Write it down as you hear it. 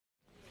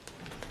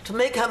to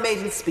make her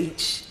maiden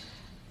speech,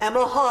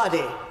 Emma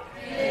Hardy.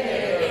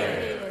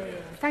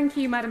 Thank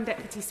you, Madam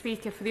Deputy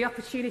Speaker, for the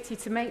opportunity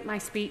to make my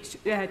speech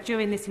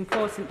during this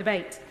important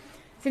debate.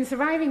 Since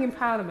arriving in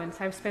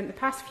Parliament, I've spent the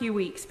past few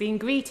weeks being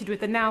greeted with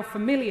the now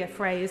familiar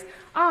phrase,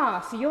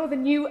 so you're the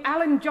new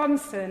Alan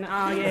Johnson,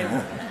 are you?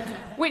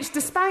 Which,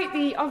 despite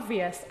the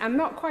obvious and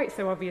not quite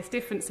so obvious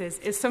differences,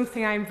 is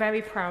something I'm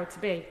very proud to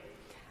be.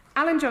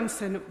 Alan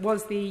Johnson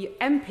was the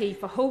MP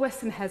for Hull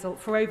West and Hessle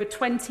for over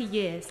 20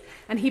 years,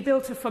 and he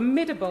built a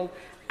formidable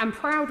and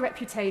proud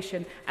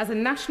reputation as a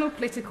national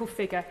political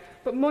figure,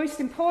 but most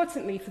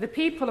importantly for the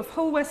people of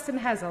Hull West and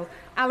Hessle,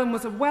 Alan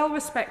was a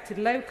well-respected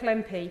local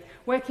MP,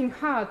 working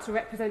hard to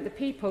represent the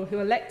people who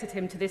elected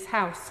him to this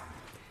House.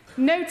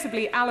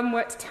 Notably, Alan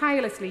worked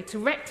tirelessly to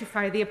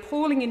rectify the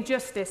appalling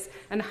injustice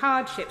and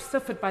hardship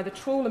suffered by the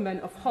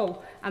trawlermen of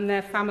Hull and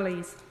their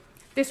families.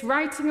 This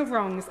righting of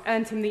wrongs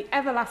earned him the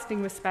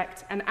everlasting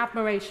respect and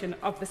admiration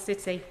of the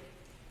city.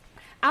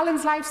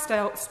 Alan's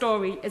lifestyle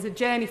story is a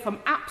journey from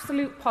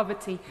absolute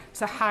poverty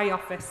to high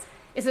office.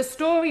 It's a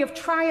story of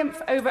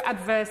triumph over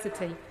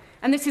adversity,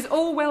 and this is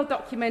all well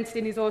documented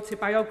in his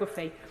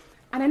autobiography.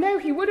 And I know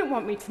he wouldn't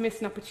want me to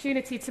miss an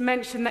opportunity to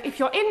mention that if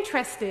you're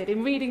interested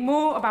in reading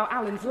more about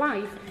Alan's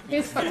life,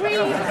 his 3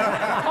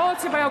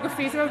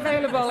 autobiographies are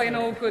available in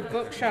all good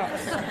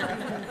bookshops.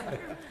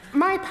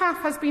 My path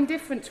has been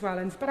different to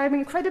Alan's, but I'm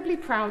incredibly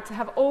proud to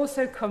have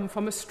also come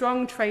from a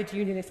strong trade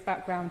unionist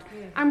background.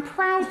 I'm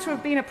proud to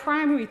have been a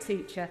primary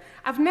teacher.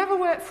 I've never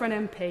worked for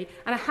an MP,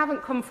 and I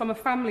haven't come from a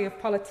family of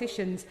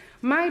politicians.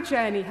 My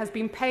journey has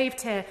been paved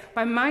here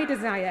by my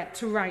desire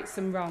to right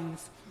some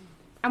wrongs.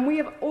 And we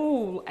have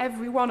all,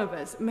 every one of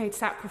us, made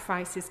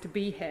sacrifices to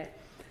be here.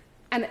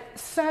 And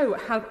so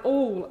have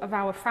all of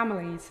our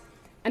families,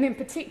 and in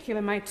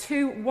particular my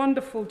 2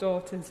 wonderful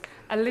daughters,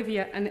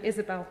 Olivia and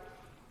Isabel.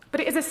 But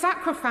it is a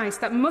sacrifice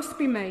that must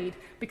be made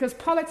because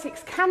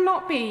politics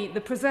cannot be the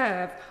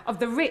preserve of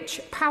the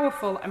rich,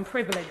 powerful and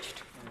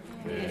privileged.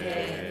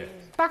 Yeah.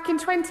 Back in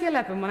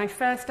 2011, when I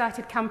first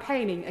started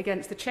campaigning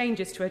against the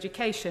changes to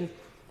education,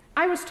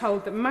 I was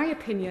told that my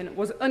opinion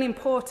was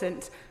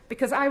unimportant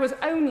because I was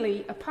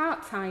only a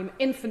part-time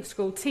infant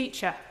school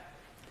teacher.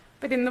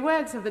 But in the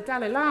words of the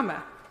Dalai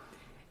Lama,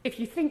 if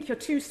you think you're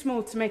too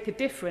small to make a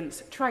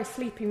difference, try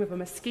sleeping with a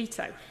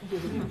mosquito.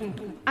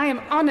 I am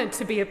honoured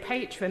to be a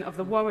patron of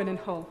the Warren and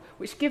Hull,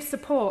 which gives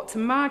support to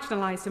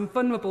marginalised and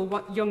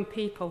vulnerable young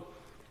people.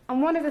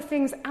 And one of the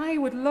things I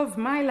would love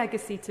my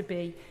legacy to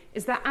be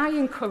is that I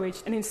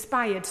encouraged and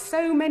inspired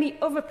so many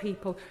other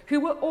people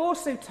who were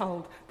also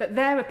told that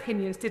their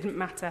opinions didn't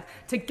matter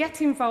to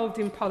get involved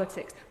in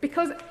politics,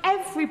 because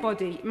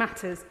everybody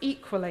matters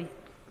equally.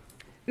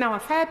 Now,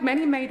 I've heard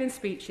many maiden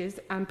speeches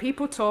and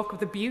people talk of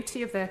the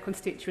beauty of their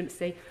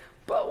constituency,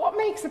 but what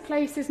makes a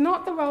place is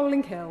not the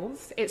rolling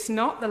hills, it's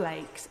not the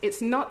lakes,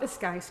 it's not the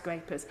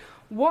skyscrapers.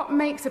 What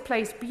makes a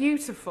place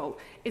beautiful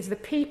is the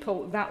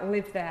people that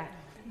live there.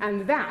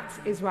 And that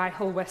is why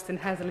Hull West and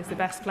Hessle is the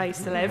best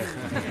place to live,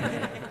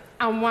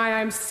 and why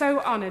I'm so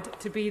honoured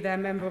to be their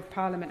Member of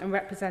Parliament and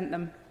represent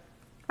them.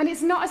 And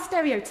it's not a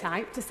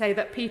stereotype to say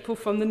that people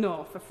from the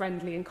north are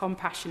friendly and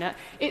compassionate.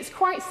 It's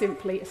quite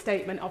simply a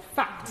statement of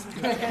fact.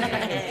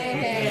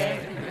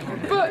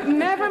 But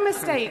never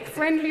mistake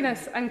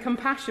friendliness and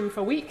compassion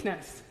for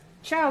weakness.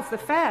 Charles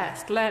I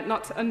learnt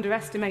not to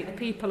underestimate the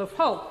people of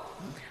Hull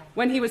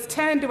when he was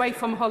turned away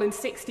from Hull in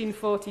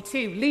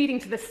 1642, leading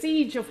to the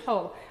Siege of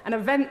Hull, an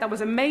event that was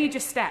a major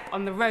step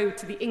on the road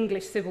to the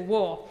English Civil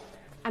War.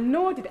 And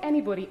nor did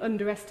anybody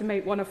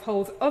underestimate one of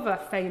Hull's other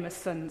famous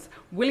sons,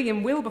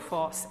 William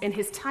Wilberforce, in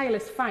his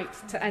tireless fight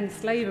to end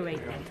slavery.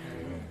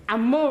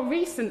 And more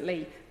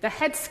recently, the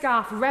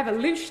Headscarf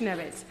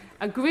Revolutionaries,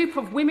 a group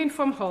of women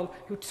from Hull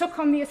who took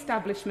on the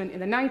establishment in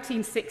the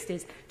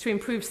 1960s to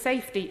improve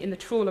safety in the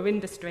trawler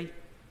industry.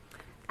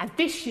 And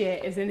this year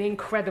is an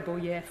incredible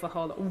year for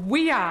Hull.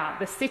 We are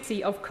the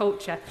city of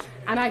culture.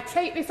 And I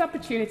take this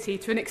opportunity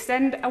to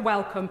extend a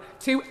welcome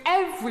to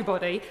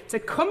everybody to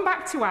come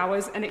back to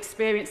ours and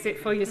experience it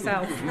for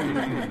yourself.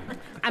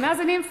 And as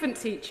an infant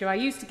teacher, I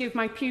used to give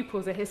my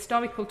pupils a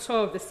historical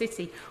tour of the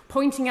city,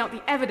 pointing out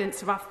the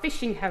evidence of our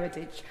fishing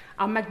heritage,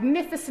 our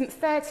magnificent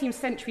 13th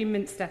century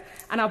minster,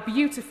 and our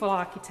beautiful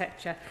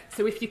architecture.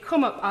 So if you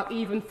come up, I'll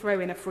even throw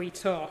in a free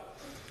tour.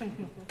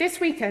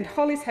 This weekend,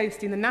 Hull is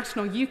hosting the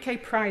National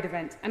UK Pride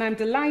event, and I'm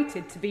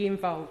delighted to be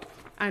involved.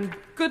 And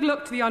good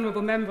luck to the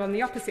honourable member on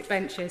the opposite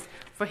benches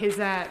for his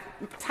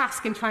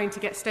task in trying to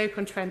get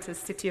Stoke-on-Trent as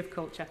City of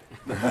Culture.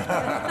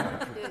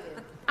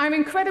 I'm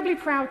incredibly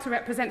proud to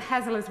represent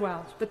Hessle as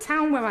well, the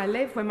town where I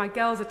live, where my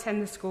girls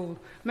attend the school,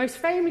 most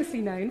famously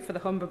known for the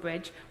Humber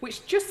Bridge,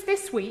 which just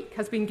this week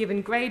has been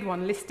given Grade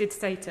 1 listed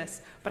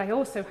status, but I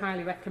also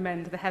highly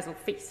recommend the Hessle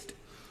Feast.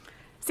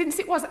 Since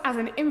it was as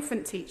an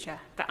infant teacher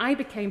that I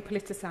became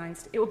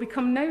politicised, it will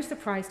become no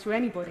surprise to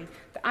anybody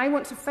that I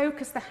want to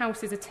focus the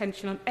House's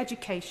attention on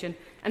education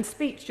and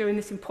speak during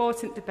this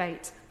important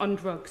debate on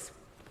drugs.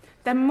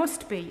 There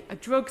must be a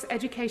drugs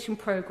education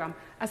programme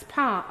as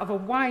part of a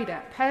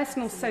wider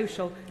personal,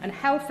 social and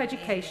health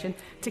education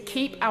to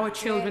keep our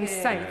children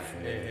safe.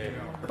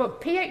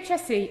 But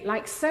PHSE,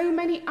 like so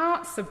many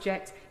arts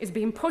subjects, is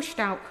being pushed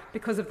out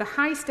because of the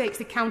high-stakes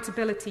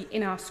accountability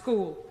in our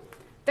school.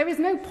 There is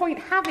no point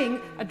having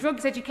a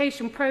drugs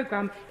education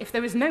programme if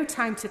there is no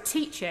time to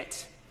teach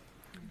it.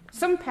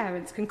 Some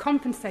parents can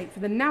compensate for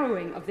the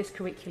narrowing of this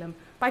curriculum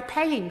by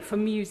paying for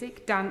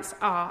music, dance,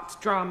 art,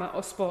 drama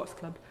or sports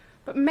club,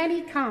 but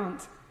many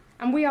can't,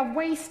 and we are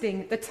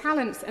wasting the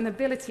talents and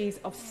abilities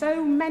of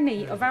so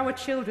many of our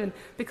children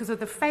because of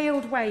the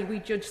failed way we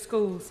judge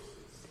schools.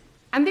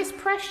 And this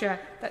pressure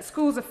that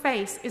schools are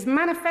faced is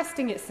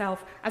manifesting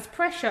itself as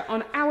pressure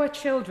on our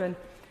children.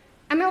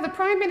 And now the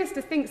Prime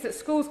Minister thinks that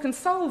schools can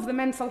solve the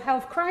mental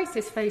health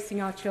crisis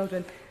facing our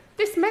children.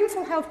 This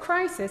mental health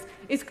crisis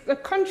is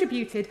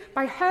contributed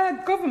by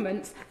her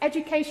government's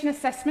education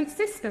assessment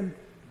system.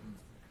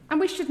 And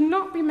we should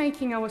not be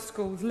making our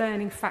schools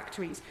learning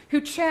factories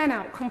who churn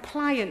out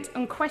compliant,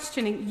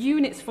 unquestioning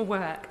units for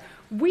work.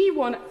 We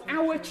want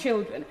our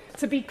children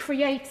to be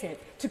creative,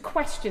 to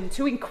question,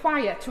 to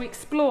inquire, to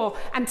explore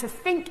and to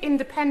think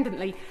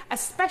independently,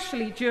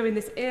 especially during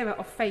this era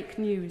of fake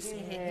news.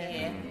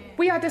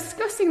 We are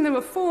discussing the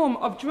reform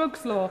of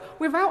drugs law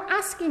without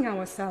asking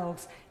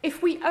ourselves,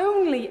 if we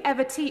only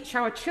ever teach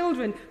our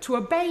children to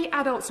obey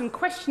adults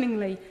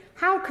unquestioningly,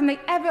 how can they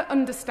ever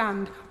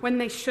understand when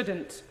they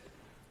shouldn't?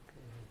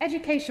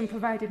 Education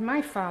provided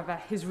my father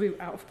his route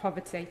out of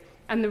poverty,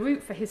 and the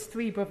route for his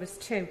 3 brothers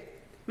too.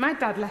 My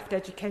dad left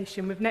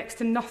education with next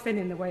to nothing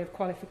in the way of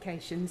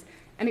qualifications,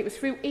 and it was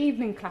through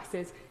evening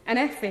classes and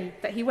FE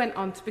that he went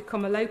on to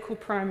become a local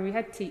primary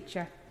head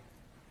teacher.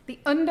 The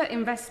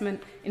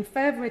underinvestment in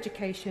further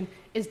education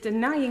is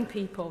denying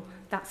people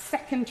that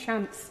second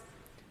chance.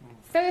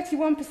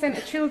 31%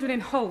 of children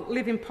in Hull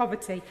live in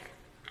poverty,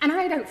 and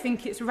I don't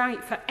think it's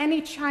right for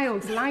any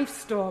child's life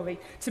story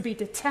to be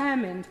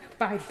determined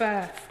by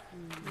birth.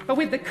 But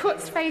with the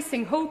cuts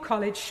facing Hull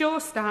College, Sure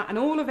Start and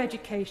all of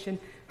education,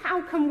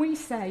 how can we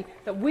say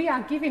that we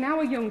are giving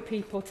our young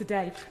people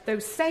today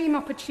those same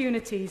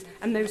opportunities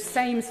and those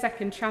same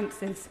second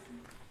chances?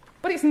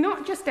 But it's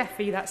not just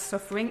FE that's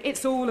suffering,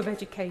 it's all of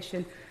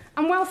education.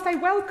 And whilst I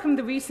welcome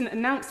the recent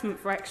announcement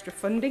for extra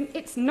funding,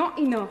 it's not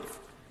enough.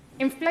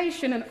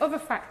 Inflation and other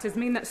factors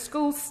mean that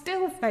schools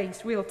still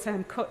face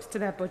real-term cuts to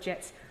their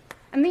budgets.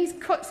 And these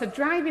cuts are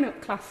driving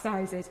up class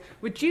sizes,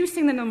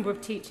 reducing the number of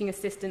teaching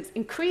assistants,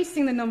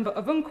 increasing the number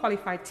of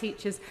unqualified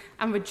teachers,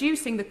 and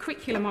reducing the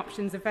curriculum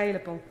options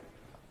available.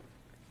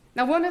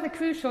 Now, one of the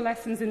crucial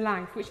lessons in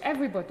life, which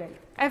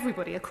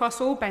everybody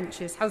across all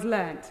benches has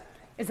learnt,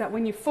 is that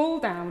when you fall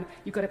down,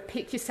 you've got to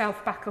pick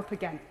yourself back up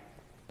again.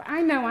 But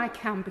I know I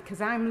can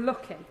because I'm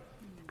lucky.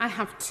 I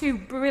have 2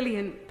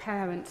 brilliant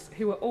parents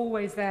who are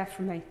always there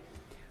for me.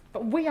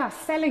 But we are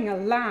selling a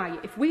lie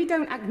if we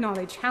don't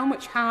acknowledge how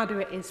much harder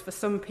it is for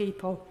some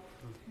people.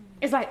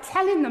 It's like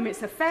telling them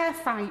it's a fair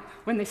fight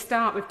when they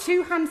start with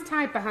 2 hands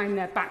tied behind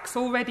their backs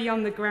already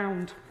on the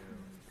ground.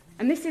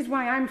 And this is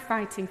why I'm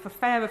fighting for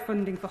fairer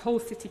funding for Hull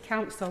City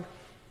Council.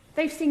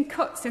 They've seen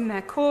cuts in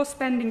their core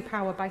spending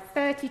power by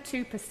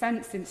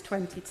 32% since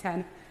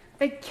 2010.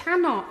 They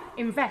cannot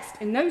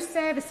invest in those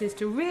services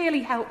to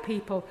really help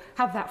people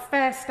have that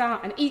fair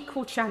start and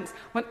equal chance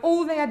when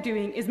all they are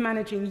doing is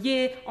managing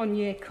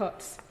year-on-year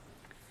cuts.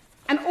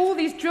 And all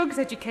these drugs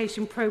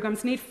education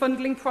programmes need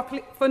funding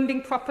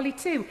properly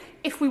too,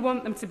 if we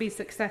want them to be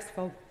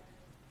successful.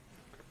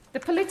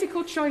 The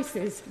political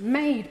choices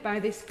made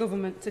by this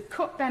government to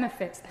cut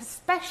benefits,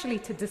 especially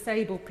to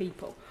disabled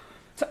people,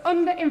 to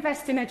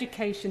underinvest in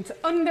education, to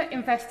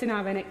underinvest in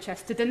our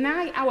NHS, to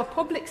deny our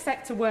public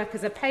sector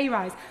workers a pay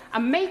rise, are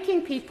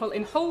making people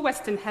in Hull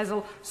Western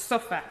Hessle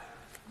suffer.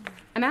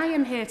 And I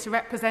am here to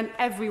represent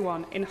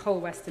everyone in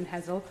Hull Western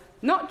Hessle,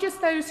 not just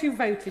those who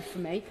voted for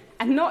me,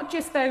 and not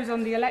just those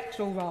on the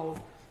electoral roll.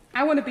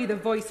 I want to be the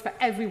voice for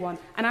everyone,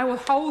 and I will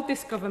hold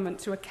this government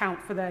to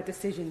account for their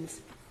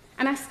decisions.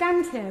 And I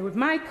stand here with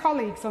my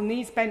colleagues on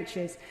these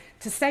benches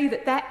to say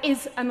that there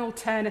is an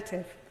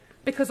alternative.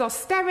 Because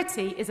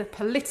austerity is a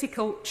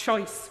political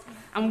choice,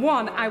 and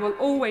one I will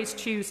always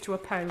choose to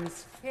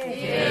oppose.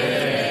 Yeah.